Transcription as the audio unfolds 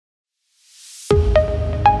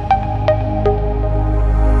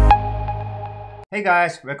Hey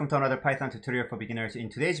guys, welcome to another Python tutorial for beginners. In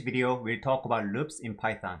today's video, we'll talk about loops in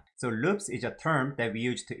Python. So loops is a term that we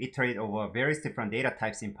use to iterate over various different data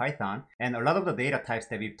types in Python. And a lot of the data types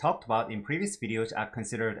that we've talked about in previous videos are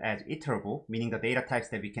considered as iterable, meaning the data types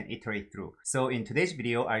that we can iterate through. So in today's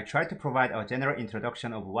video, I try to provide a general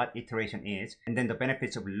introduction of what iteration is, and then the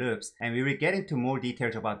benefits of loops. And we will get into more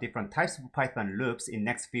details about different types of Python loops in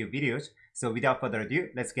next few videos. So without further ado,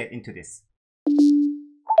 let's get into this.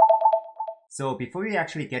 So before we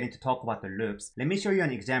actually get into talk about the loops, let me show you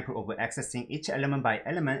an example of accessing each element by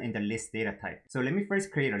element in the list data type. So let me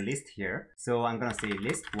first create a list here. So I'm gonna say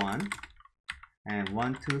list1 and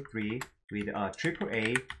 1, 2, 3 with triple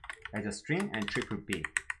A as a string and triple B.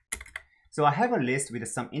 So I have a list with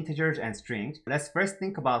some integers and strings. Let's first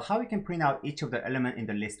think about how we can print out each of the elements in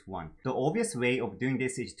the list 1. The obvious way of doing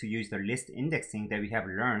this is to use the list indexing that we have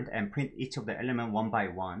learned and print each of the elements one by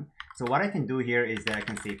one. So what I can do here is that I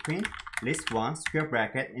can say print list1 square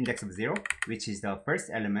bracket index of 0, which is the first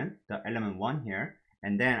element, the element 1 here.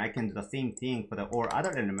 And then I can do the same thing for the all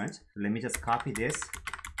other elements. So let me just copy this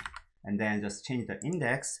and then just change the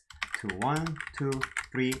index to 1, 2,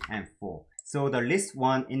 3, and 4. So the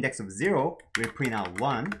list1 index of 0 will print out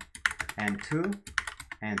 1 and 2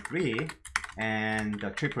 and 3 and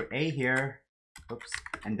the triple A here, oops,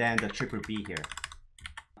 and then the triple B here.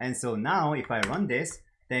 And so now if I run this,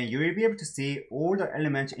 then you will be able to see all the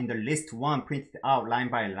elements in the list 1 printed out line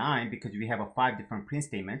by line because we have 5 different print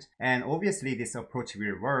statements. And obviously this approach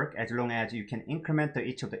will work as long as you can increment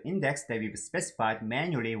each of the index that we've specified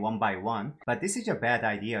manually one by one. But this is a bad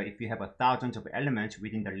idea if you have thousands of elements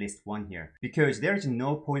within the list 1 here, because there is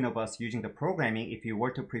no point of us using the programming if you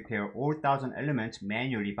were to prepare all 1,000 elements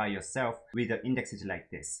manually by yourself with the indexes like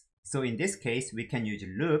this. So in this case, we can use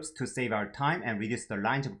loops to save our time and reduce the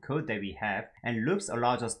lines of code that we have. And loops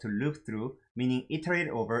allows us to loop through, meaning iterate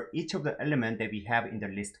over each of the elements that we have in the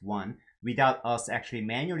list 1 without us actually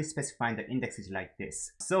manually specifying the indexes like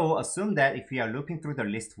this. So assume that if we are looping through the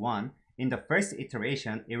list 1, in the first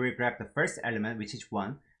iteration, it will grab the first element, which is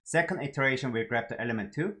 1. Second iteration will grab the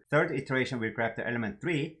element 2. Third iteration will grab the element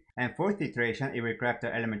 3. And fourth iteration, it will grab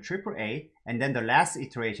the element triple A. And then the last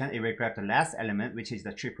iteration, it will grab the last element, which is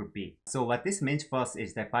the triple B. So what this means for us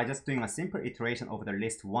is that by just doing a simple iteration over the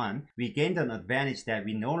list 1, we gained an advantage that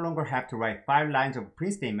we no longer have to write 5 lines of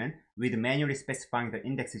print statement with manually specifying the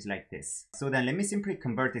indexes like this. So then let me simply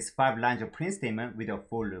convert this 5 lines of print statement with a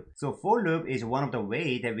for loop. So for loop is one of the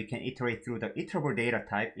ways that we can iterate through the iterable data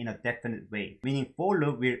type in a definite way. Meaning for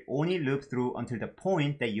loop will only loop through until the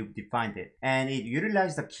point that you've defined it. And it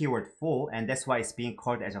utilizes the keyword for, and that's why it's being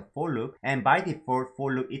called as a for loop. And by default,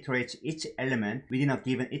 for loop iterates each element within a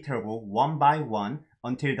given iterable one by one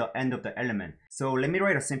until the end of the element. So let me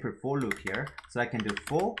write a simple for loop here. So I can do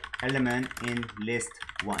for element in list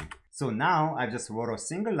 1. So now I've just wrote a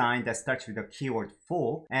single line that starts with the keyword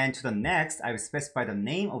for, and to the next I've specified the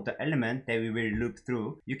name of the element that we will loop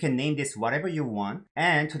through. You can name this whatever you want.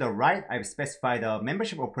 And to the right I've specified the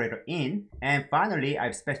membership operator in, and finally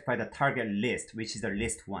I've specified the target list, which is the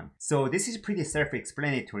list 1. So this is pretty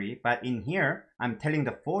self-explanatory, but in here I'm telling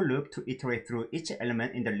the for loop to iterate through each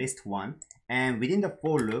element in the list 1, and within the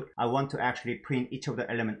for loop I want to actually print each of the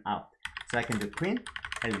element out. So I can do print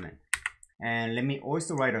element. And let me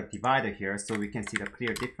also write a divider here so we can see the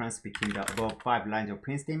clear difference between the above 5 lines of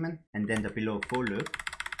print statement and then the below for loop.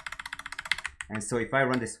 And so if I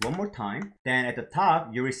run this one more time, then at the top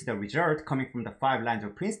you will see the result coming from the 5 lines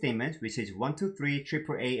of print statement, which is 1, 2, 3,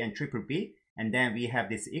 triple A, and triple B. And then we have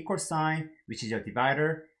this equal sign, which is a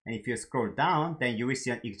divider. And if you scroll down, then you will see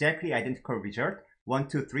an exactly identical result, 1,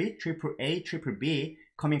 2, 3, triple A, triple B,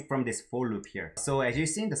 coming from this for loop here. So as you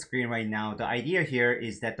see in the screen right now, the idea here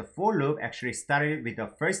is that the for loop actually started with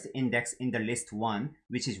the first index in the list 1,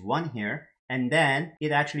 which is 1 here, and then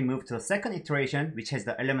it actually moved to the second iteration, which has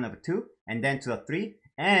the element of 2, and then to the 3,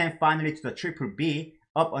 and finally to the triple B,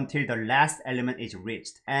 up until the last element is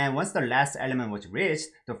reached. And once the last element was reached,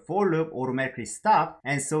 the for loop automatically stopped,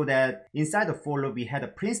 and so that inside the for loop we had a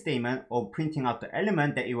print statement of printing out the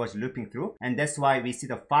element that it was looping through, and that's why we see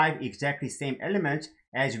the 5 exactly same elements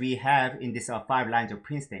as we have in this 5 lines of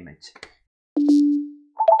print statement.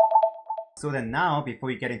 So then now, before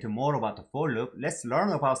we get into more about the for loop, let's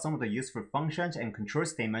learn about some of the useful functions and control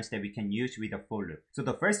statements that we can use with the for loop. So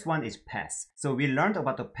the first one is pass. So we learned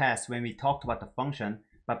about the pass when we talked about the function,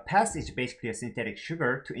 but pass is basically a synthetic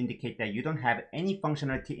sugar to indicate that you don't have any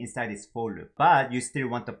functionality inside this for loop, but you still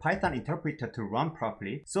want the Python interpreter to run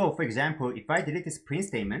properly. So for example, if I delete this print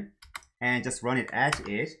statement and just run it as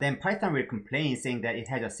is, then Python will complain saying that it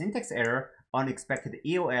has a syntax error, unexpected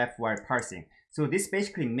EOF while parsing. So this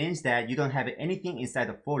basically means that you don't have anything inside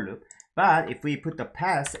the for loop. But if we put the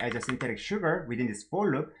pass as a synthetic sugar within this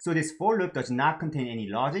for loop, so this for loop does not contain any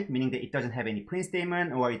logic, meaning that it doesn't have any print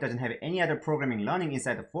statement or it doesn't have any other programming learning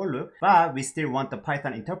inside the for loop, but we still want the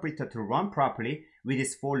Python interpreter to run properly with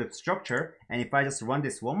this for loop structure. And if I just run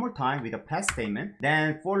this one more time with a pass statement,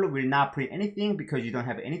 then for loop will not print anything because you don't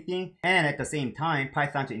have anything. And at the same time,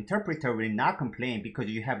 Python's interpreter will not complain because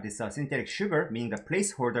you have this synthetic sugar, meaning the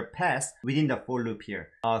placeholder pass within the for loop here.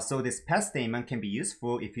 So this pass statement can be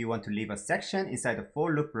useful if you want to leave a section inside the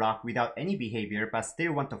for loop block without any behavior, but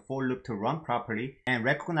still want the for loop to run properly and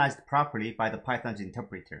recognized properly by the Python's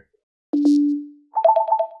interpreter.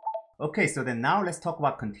 Okay, so then now let's talk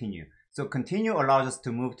about continue. So continue allows us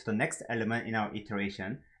to move to the next element in our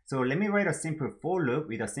iteration. So let me write a simple for loop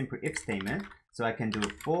with a simple if statement. So I can do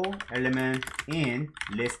for element in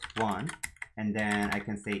list 1, and then I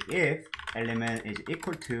can say if element is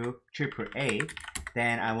equal to triple A,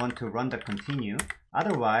 then I want to run the continue.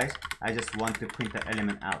 Otherwise, I just want to print the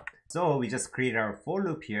element out. So we just create our for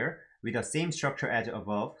loop here with the same structure as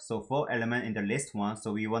above. So for element in the list 1,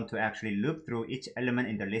 so we want to actually loop through each element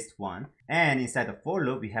in the list 1. And inside the for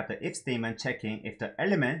loop, we have the if statement checking if the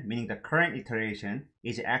element, meaning the current iteration,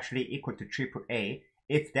 is actually equal to triple A.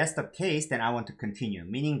 If that's the case, then I want to continue,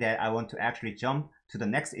 meaning that I want to actually jump to the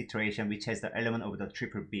next iteration, which has the element of the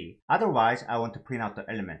triple B. Otherwise, I want to print out the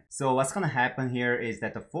element. So what's going to happen here is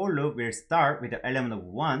that the for loop will start with the element of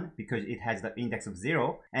 1 because it has the index of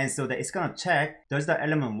 0. And so that it's going to check, does the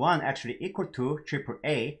element 1 actually equal to triple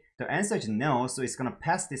A? The answer is no, so it's going to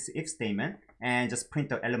pass this if statement and just print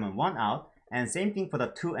the element 1 out. And same thing for the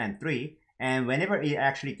 2 and 3. And whenever it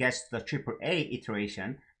actually gets to the triple A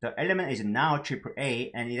iteration, the element is now triple A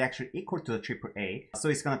and it actually equal to the triple A. So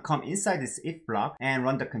it's going to come inside this if block and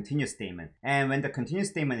run the continue statement. And when the continue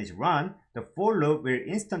statement is run, the for loop will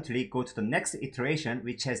instantly go to the next iteration,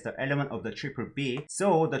 which has the element of the triple B.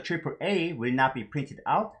 So the triple A will not be printed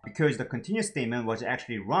out because the continue statement was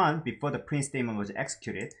actually run before the print statement was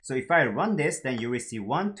executed. So if I run this, then you will see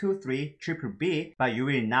 1, 2, 3, triple B, but you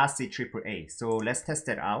will not see triple A. So let's test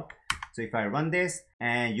that out. So if I run this,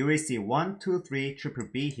 and you will see 1, 2, 3, triple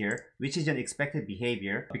B here, which is an expected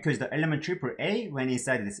behavior because the element triple A went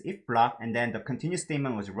inside this if block and then the continue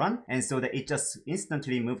statement was run, and so that it just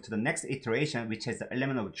instantly moved to the next iteration, which has the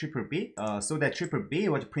element of triple B, so that triple B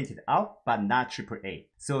was printed out but not triple A.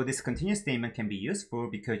 So this continue statement can be useful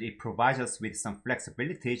because it provides us with some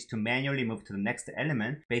flexibility to manually move to the next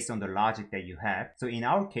element based on the logic that you have. So in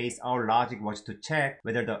our case, our logic was to check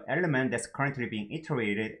whether the element that's currently being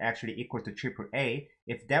iterated actually equal to triple A.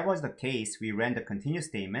 If that was the case, we ran the continue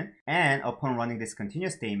statement, and upon running this continue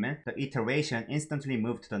statement, the iteration instantly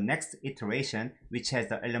moved to the next iteration, which has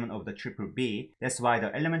the element of the triple B. That's why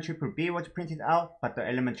the element triple B was printed out, but the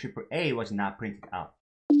element triple A was not printed out.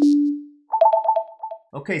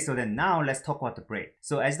 Okay, so then now let's talk about the break.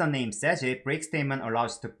 So as the name says it, break statement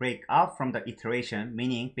allows us to break out from the iteration,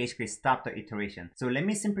 meaning basically stop the iteration. So let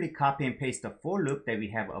me simply copy and paste the for loop that we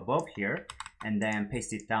have above here, and then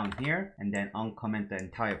paste it down here, and then uncomment the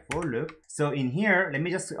entire for loop. So in here, let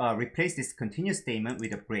me just replace this continue statement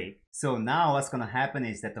with a break. So now what's gonna happen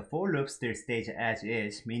is that the for loop still stays as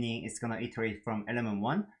is, meaning it's gonna iterate from element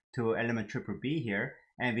 1 to element triple B here,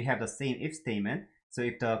 and we have the same if statement. So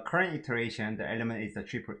if the current iteration, the element is the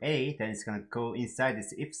triple A, then it's gonna go inside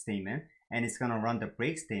this if statement, and it's gonna run the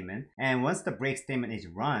break statement. And once the break statement is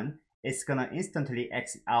run, it's gonna instantly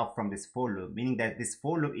exit out from this for loop, meaning that this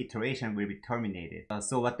for loop iteration will be terminated.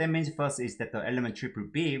 So what that means first is that the element triple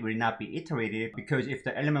B will not be iterated, because if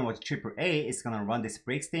the element was triple A, it's gonna run this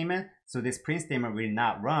break statement, so this print statement will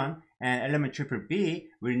not run, and element triple B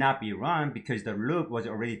will not be run because the loop was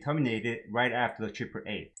already terminated right after the triple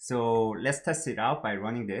A. So let's test it out by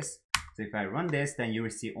running this. So if I run this, then you will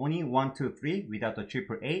see only 1, 2, 3 without the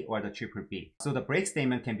triple A or the triple B. So the break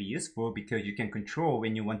statement can be useful because you can control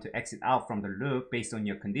when you want to exit out from the loop based on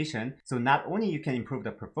your condition. So not only you can improve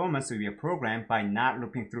the performance of your program by not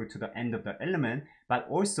looping through to the end of the element, but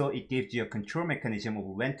also it gives you a control mechanism of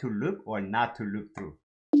when to loop or not to loop through.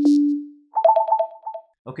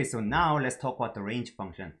 Okay, so now let's talk about the range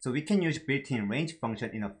function. So we can use built-in range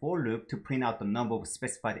function in a for loop to print out the number of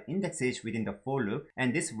specified indexes within the for loop,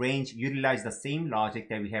 and this range utilizes the same logic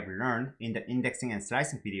that we have learned in the indexing and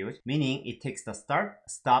slicing videos, meaning it takes the start,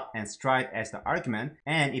 stop, and stride as the argument,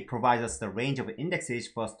 and it provides us the range of indexes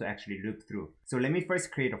for us to actually loop through. So let me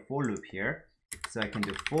first create a for loop here. So I can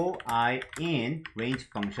do for I in range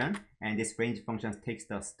function, and this range function takes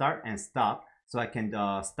the start and stop. So I can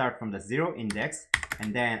start from the 0 index,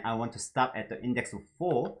 and then I want to stop at the index of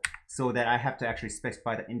 4, so that I have to actually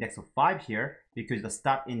specify the index of 5 here because the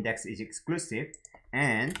stop index is exclusive.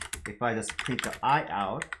 And if I just print the I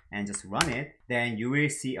out and just run it, then you will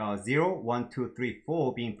see 0, 1, 2, 3,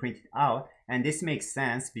 4 being printed out. And this makes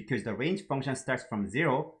sense because the range function starts from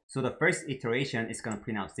 0. So the first iteration is going to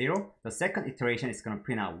print out 0. The second iteration is going to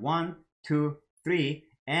print out 1, 2, 3.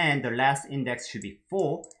 And the last index should be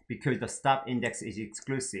 4 because the stop index is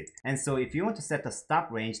exclusive. And so if you want to set the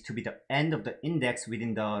stop range to be the end of the index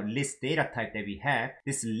within the list data type that we have,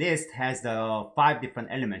 this list has the 5 different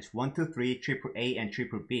elements, 1, 2, 3, triple A, and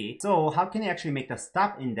triple B. So how can you actually make the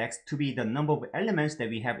stop index to be the number of elements that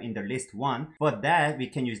we have in the list 1? For that, we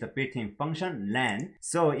can use the built-in function len.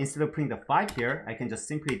 So instead of putting the 5 here, I can just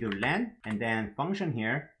simply do len and then function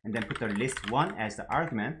here and then put the list 1 as the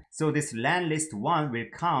argument. So this len list 1 will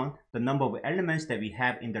count the number of elements that we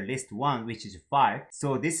have in the list 1, which is 5.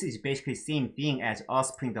 So this is basically same thing as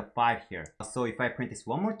us print the 5 here. So if I print this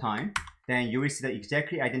one more time, then you will see the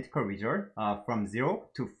exactly identical result from 0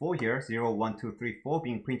 to 4 here, 0, 1, 2, 3, 4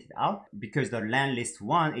 being printed out because the len list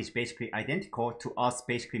 1 is basically identical to us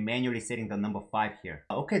basically manually setting the number 5 here.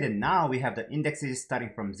 Okay, then now we have the indexes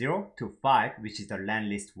starting from 0 to 5, which is the len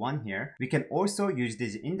list 1 here. We can also use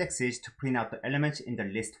these indexes to print out the elements in the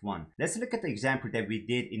list 1. Let's look at the example that we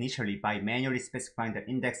did initially by manually specifying the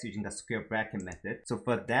index using the square bracket method. So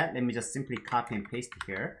for that, let me just simply copy and paste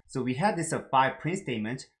here. So we had this 5 print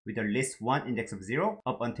statements with the list 1 index of 0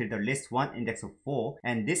 up until the list 1 index of 4,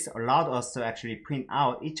 and this allowed us to actually print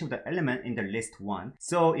out each of the element in the list 1.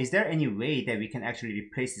 So is there any way that we can actually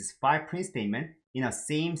replace this 5 print statement in a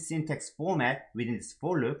same syntax format within this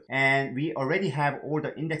for loop? And we already have all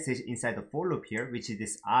the indexes inside the for loop here, which is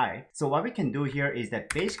this I. So what we can do here is that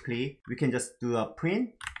basically we can just do a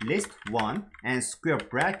print list 1 and square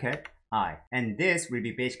bracket I. And this will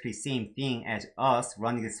be basically same thing as us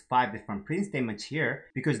running these 5 different print statements here,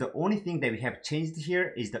 because the only thing that we have changed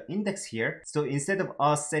here is the index here. So instead of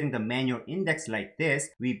us setting the manual index like this,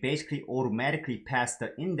 we basically automatically pass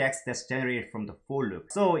the index that's generated from the for loop.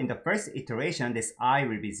 So in the first iteration, this I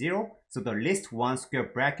will be 0. So the list 1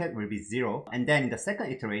 square bracket will be 0. And then in the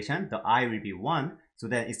second iteration, the I will be 1. So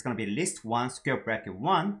then it's going to be list 1 square bracket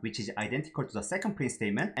 1, which is identical to the second print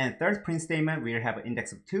statement. And third print statement, we'll have an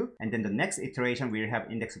index of 2. And then the next iteration, we'll have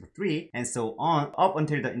index of 3, and so on up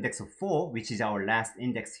until the index of 4, which is our last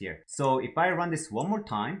index here. So if I run this one more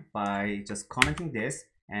time by just commenting this,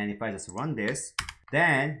 and if I just run this,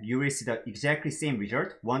 then you will see the exactly same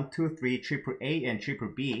result, 1, 2, 3, triple A and triple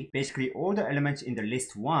B. Basically all the elements in the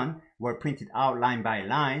list 1 were printed out line by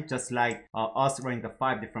line, just like us running the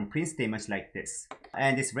 5 different print statements like this.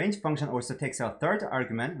 And this range function also takes a third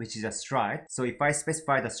argument, which is a stride. So if I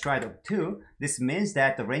specify the stride of 2, this means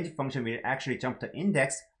that the range function will actually jump the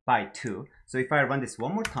index by 2. So if I run this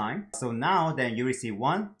one more time, so now then you will see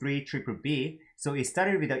 1, 3, triple B. So it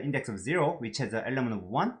started with an index of 0, which has the element of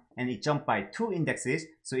 1, and it jumped by 2 indexes.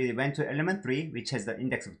 So it went to element 3, which has the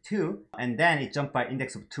index of 2, and then it jumped by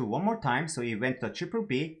index of 2 one more time. So it went to triple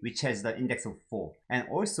B, which has the index of 4. And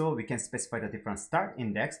also we can specify the different start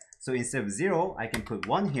index. So instead of 0, I can put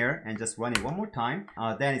 1 here and just run it one more time.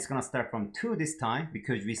 Then it's gonna start from 2 this time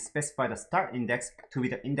because we specify the start index to be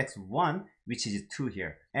the index of 1, which is 2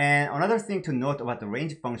 here. And another thing to note about the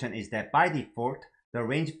range function is that by default, the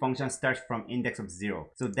range function starts from index of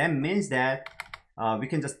 0. So that means that we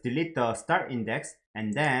can just delete the start index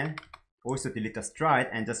and then also delete the stride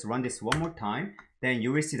and just run this one more time. Then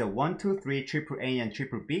you will see the 1, 2, 3, triple A and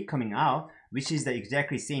triple B coming out, which is the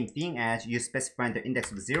exactly same thing as you specifying the index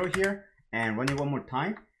of 0 here and run it one more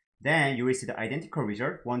time. Then you will see the identical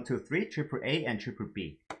result, 1, 2, 3, triple A and triple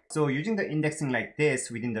B. So using the indexing like this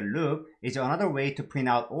within the loop is another way to print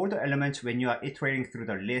out all the elements when you are iterating through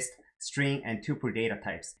the list, string, and tuple data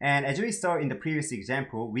types. And as we saw in the previous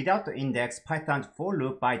example, without the index, Python's for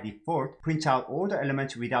loop by default prints out all the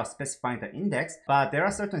elements without specifying the index. But there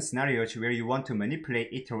are certain scenarios where you want to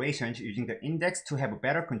manipulate iterations using the index to have a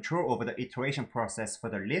better control over the iteration process for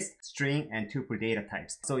the list, string, and tuple data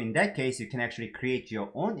types. So in that case, you can actually create your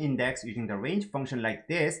own index using the range function like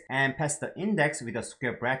this and pass the index with the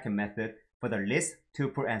square bracket method for the list,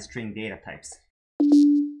 tuple, and string data types.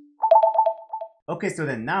 Okay, so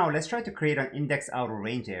then now let's try to create an index out of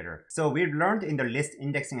range error. So we've learned in the list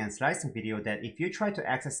indexing and slicing video that if you try to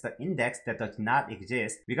access the index that does not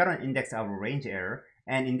exist, we got an index out of range error.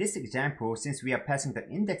 And in this example, since we are passing the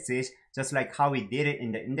indexes just like how we did it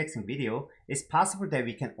in the indexing video, it's possible that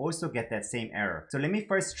we can also get that same error. So let me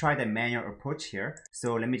first try the manual approach here.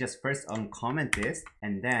 So let me just first uncomment this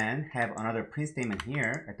and then have another print statement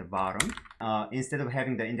here at the bottom. Instead of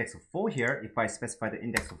having the index of 4 here, if I specify the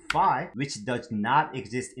index of 5, which does not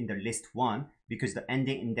exist in the list 1 because the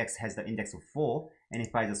ending index has the index of 4, and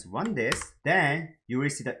if I just run this, then you will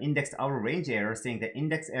see the index out of range error saying the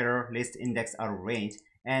index error list index out of range.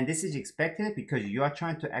 And this is expected because you are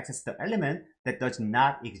trying to access the element that does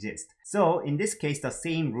not exist. So in this case, the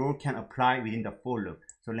same rule can apply within the for loop.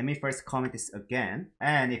 So let me first comment this again.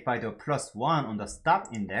 And if I do a +1 on the stop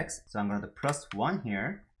index, so I'm going to do +1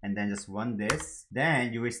 here, and then just run this,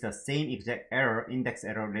 then you will see the same exact error, index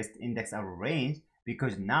error list index out of range,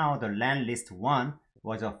 because now the len list 1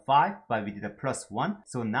 was a 5, but we did a +1.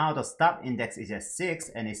 So now the stop index is at 6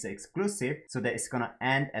 and it's exclusive, so that it's gonna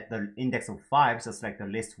end at the index of 5, just like the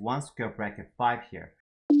list 1 square bracket 5 here.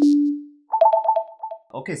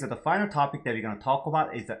 Okay, so the final topic that we're going to talk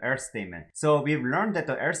about is the else statement. So we've learned that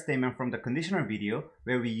the else statement from the conditional video,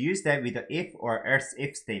 where we use that with the if or else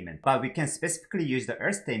if statement. But we can specifically use the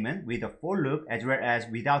else statement with the for loop as well as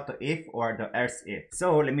without the if or the else if.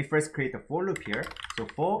 So let me first create the for loop here. So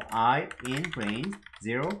for I in range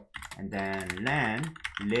 0 and then len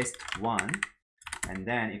list 1, and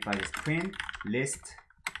then if I just print list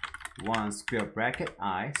 1 square bracket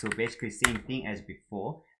I, so basically same thing as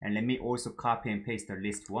before. And let me also copy and paste the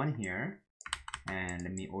list 1 here, and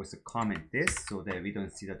let me also comment this so that we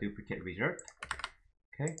don't see the duplicate result.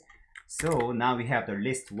 Okay, so now we have the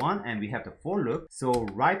list 1 and we have the for loop. So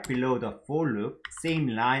right below the for loop, same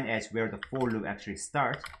line as where the for loop actually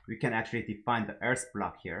starts, we can actually define the else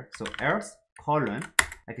block here. So else colon,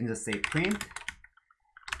 I can just say print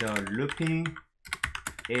the looping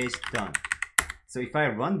is done. So if I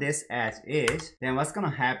run this as is, then what's gonna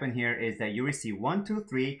happen here is that you will see 1, 2,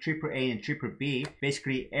 3, triple A and triple B,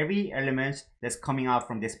 basically every element that's coming out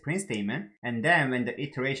from this print statement. And then when the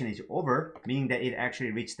iteration is over, meaning that it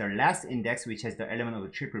actually reached the last index, which has the element of the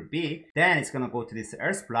triple B, then it's gonna go to this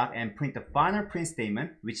else block and print the final print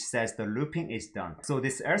statement, which says the looping is done. So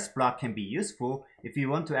this else block can be useful if you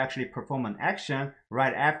want to actually perform an action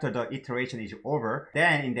right after the iteration is over.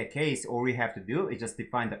 Then in that case, all we have to do is just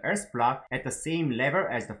define the else block at the same level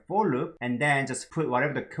as the for loop, and then just put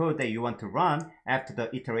whatever the code that you want to run after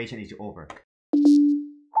the iteration is over.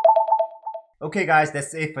 Okay guys,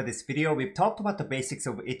 that's it for this video. We've talked about the basics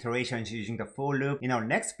of iterations using the for loop. In our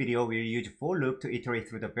next video, we'll use for loop to iterate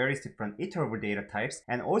through the various different iterable data types,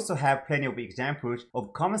 and also have plenty of examples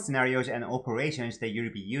of common scenarios and operations that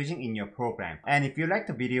you'll be using in your program. And if you liked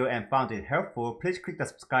the video and found it helpful, please click the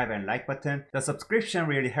subscribe and like button. The subscription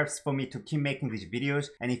really helps for me to keep making these videos.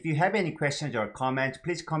 And if you have any questions or comments,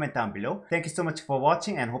 please comment down below. Thank you so much for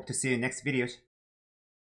watching and hope to see you in next videos.